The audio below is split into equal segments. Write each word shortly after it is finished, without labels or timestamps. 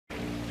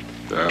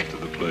They're after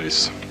the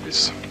place.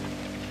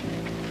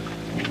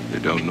 They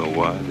don't know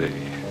why. They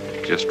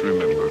just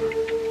remember.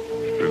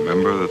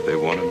 Remember that they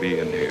want to be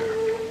in here.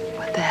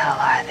 What the hell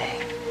are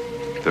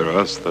they? They're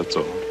us, that's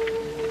all.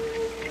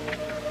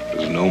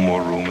 There's no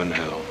more room in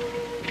hell.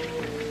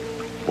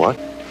 What?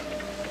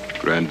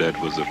 Granddad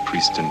was a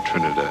priest in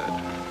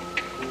Trinidad.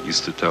 He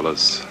used to tell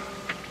us,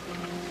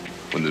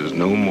 when there's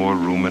no more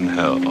room in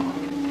hell,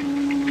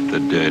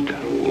 the dead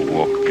will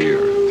walk the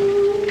earth.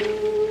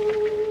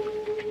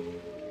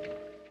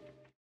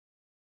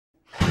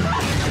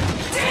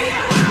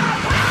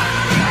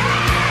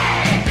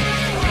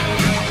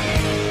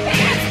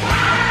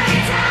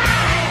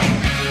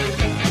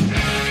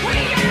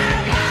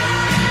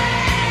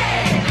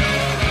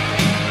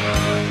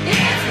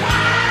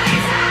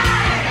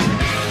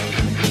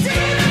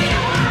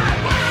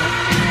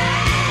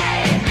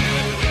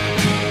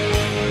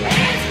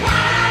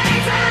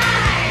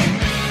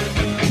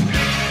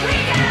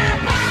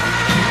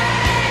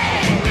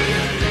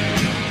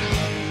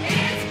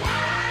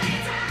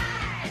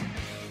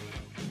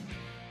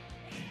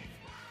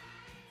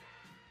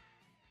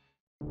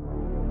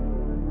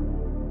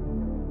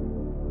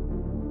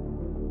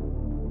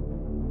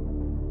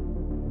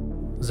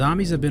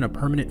 Zombies have been a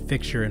permanent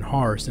fixture in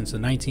horror since the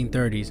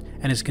 1930s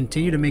and has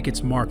continued to make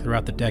its mark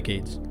throughout the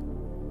decades.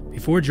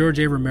 Before George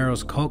A.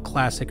 Romero's cult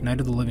classic Night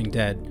of the Living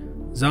Dead,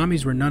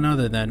 zombies were none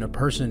other than a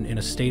person in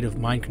a state of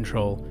mind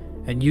control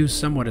and used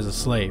somewhat as a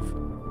slave.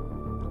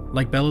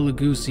 Like Bela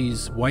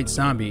Lugosi's White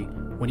Zombie,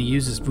 when he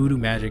uses voodoo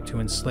magic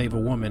to enslave a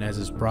woman as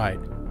his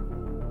bride.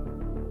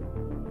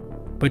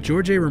 But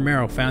George A.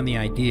 Romero found the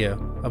idea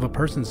of a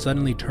person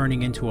suddenly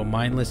turning into a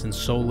mindless and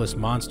soulless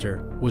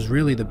monster was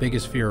really the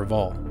biggest fear of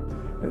all.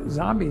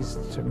 Zombies,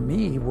 to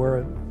me,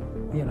 were,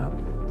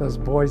 those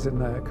boys in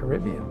the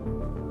Caribbean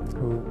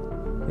who,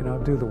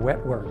 do the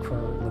wet work for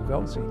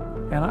Lugosi.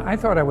 And I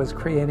thought I was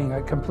creating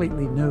a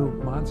completely new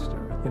monster.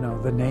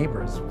 The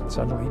neighbors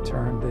suddenly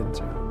turned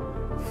into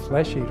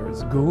flesh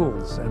eaters,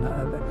 ghouls, and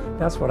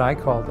that's what I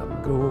called them,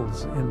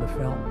 ghouls, in the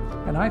film.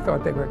 And I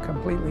thought they were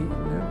completely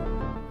new.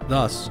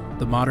 Thus,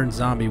 the modern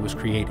zombie was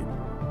created.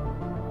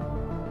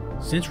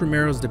 Since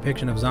Romero's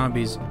depiction of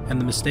zombies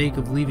and the mistake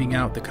of leaving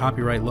out the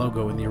copyright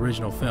logo in the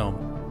original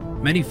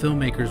film, many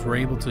filmmakers were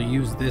able to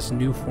use this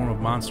new form of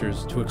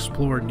monsters to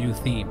explore new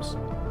themes.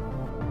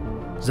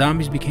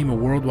 Zombies became a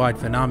worldwide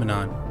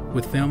phenomenon,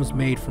 with films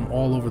made from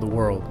all over the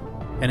world,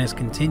 and has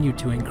continued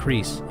to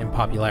increase in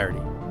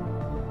popularity.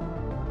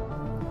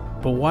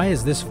 But why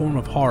has this form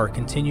of horror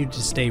continued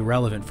to stay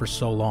relevant for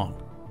so long,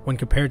 when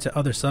compared to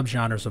other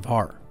subgenres of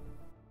horror?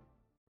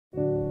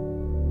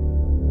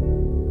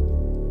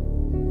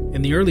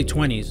 In the early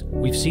 20s,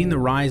 we've seen the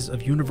rise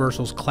of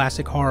Universal's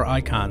classic horror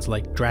icons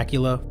like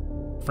Dracula,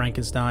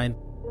 Frankenstein,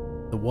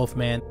 the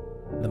Wolfman,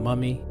 the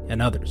Mummy,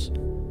 and others.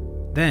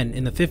 Then,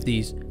 in the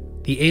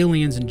 50s, the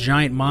aliens and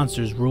giant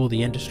monsters ruled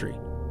the industry.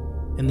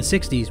 In the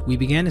 60s, we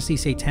began to see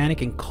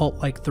satanic and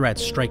cult-like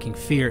threats striking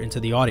fear into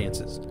the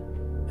audiences.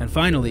 And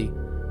finally,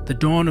 the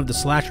dawn of the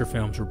slasher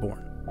films were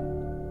born.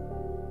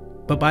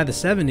 But by the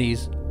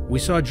 70s, we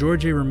saw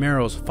George A.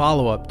 Romero's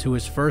follow-up to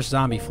his first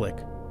zombie flick,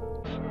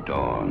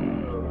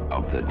 Dawn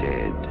of the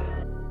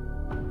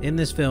Dead. In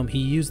this film, he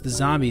used the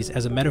zombies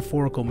as a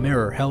metaphorical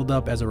mirror held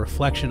up as a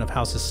reflection of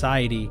how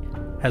society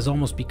has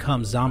almost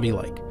become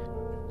zombie-like,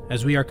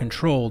 as we are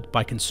controlled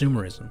by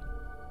consumerism.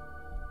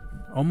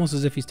 Almost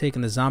as if he's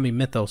taken the zombie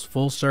mythos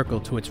full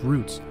circle to its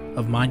roots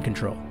of mind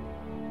control.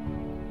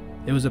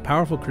 It was a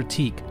powerful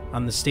critique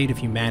on the state of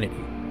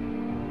humanity.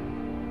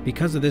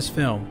 Because of this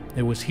film,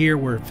 it was here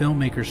where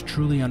filmmakers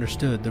truly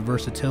understood the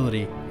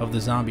versatility of the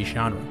zombie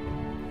genre.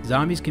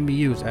 Zombies can be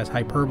used as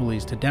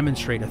hyperboles to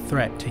demonstrate a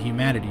threat to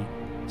humanity,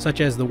 such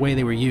as the way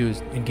they were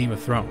used in Game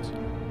of Thrones.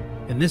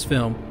 In this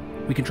film,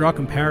 we can draw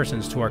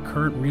comparisons to our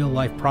current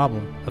real-life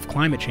problem of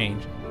climate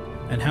change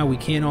and how we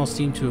can't all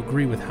seem to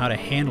agree with how to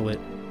handle it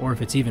or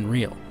if it's even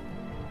real.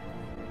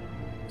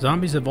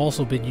 Zombies have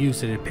also been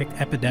used to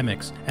depict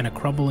epidemics and a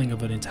crumbling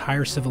of an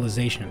entire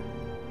civilization.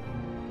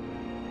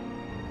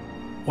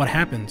 What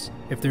happens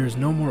if there is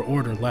no more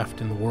order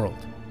left in the world?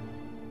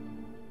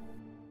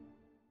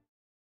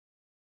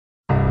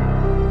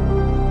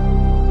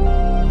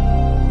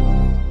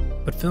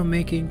 But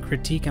filmmaking,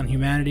 critique on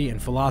humanity,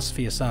 and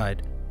philosophy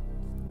aside,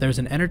 there's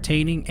an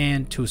entertaining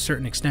and, to a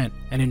certain extent,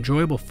 an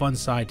enjoyable fun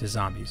side to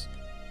zombies.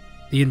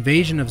 The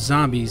invasion of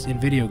zombies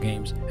in video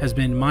games has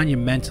been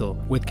monumental,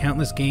 with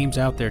countless games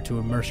out there to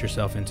immerse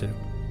yourself into.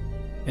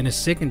 In a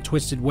sick and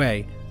twisted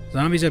way,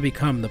 zombies have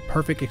become the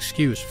perfect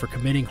excuse for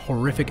committing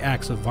horrific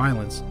acts of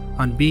violence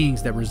on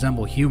beings that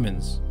resemble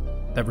humans,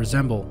 that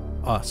resemble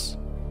us.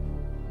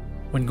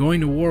 When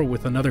going to war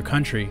with another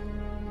country,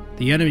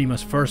 the enemy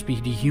must first be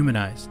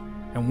dehumanized,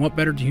 and what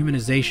better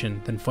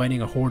dehumanization than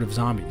fighting a horde of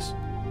zombies?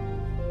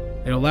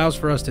 It allows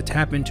for us to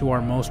tap into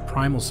our most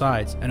primal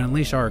sides and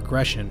unleash our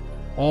aggression,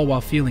 all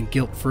while feeling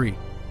guilt-free.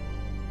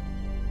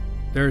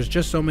 There's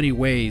just so many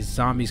ways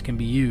zombies can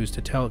be used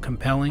to tell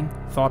compelling,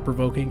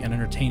 thought-provoking, and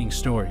entertaining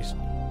stories.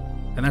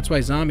 And that's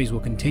why zombies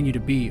will continue to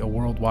be a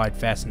worldwide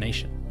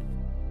fascination.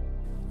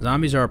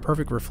 Zombies are a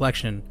perfect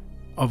reflection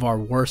of our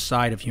worst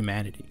side of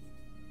humanity.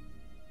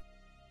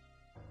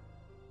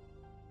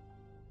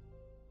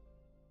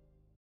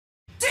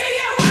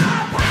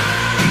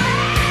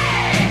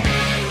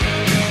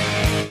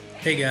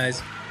 Hey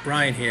guys,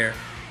 Brian here,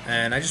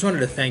 and I just wanted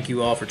to thank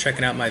you all for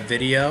checking out my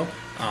video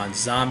on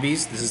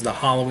zombies. This is the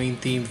Halloween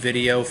themed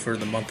video for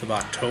the month of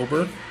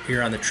October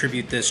here on the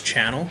Tribute This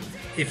channel.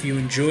 If you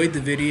enjoyed the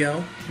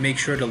video, make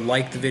sure to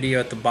like the video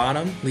at the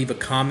bottom, leave a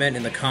comment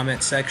in the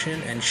comment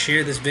section, and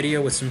share this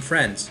video with some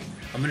friends.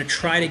 I'm going to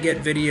try to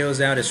get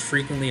videos out as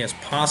frequently as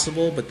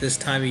possible, but this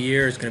time of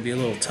year is going to be a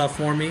little tough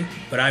for me,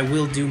 but I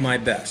will do my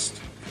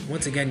best.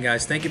 Once again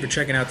guys, thank you for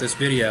checking out this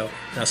video,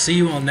 and I'll see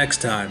you all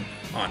next time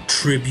on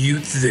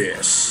Tribute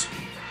This.